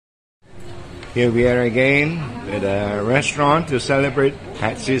Here we are again at a restaurant to celebrate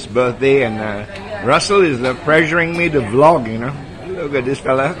Patsy's birthday, and Russell is pressuring me to vlog, you know. Look at this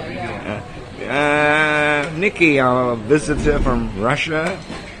fella. Nikki, our visitor from Russia.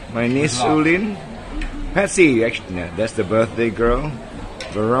 My niece Ulin. Patsy, actually, no, that's the birthday girl.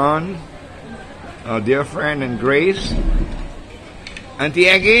 Veron, our dear friend, and Grace. Auntie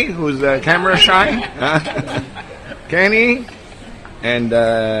Aggie, who's camera shy. Kenny. And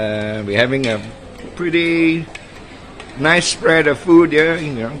we're having a pretty nice spread of food here,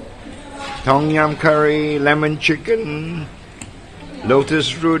 you know. Tom yum curry, lemon chicken,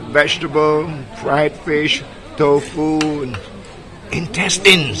 lotus root vegetable, fried fish, tofu, and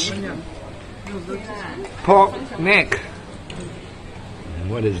intestines, pork neck.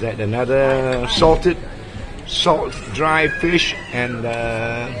 What is that? Another salt dry fish, and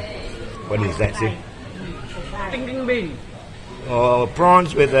what is that? See? Stinking bean. Or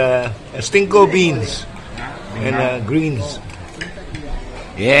prawns with stinko beans and greens.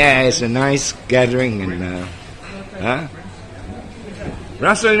 Yeah, it's a nice gathering. And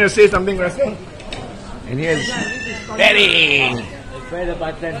Russell, you say something, Russell? And here's Daddy. Press the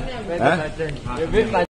button.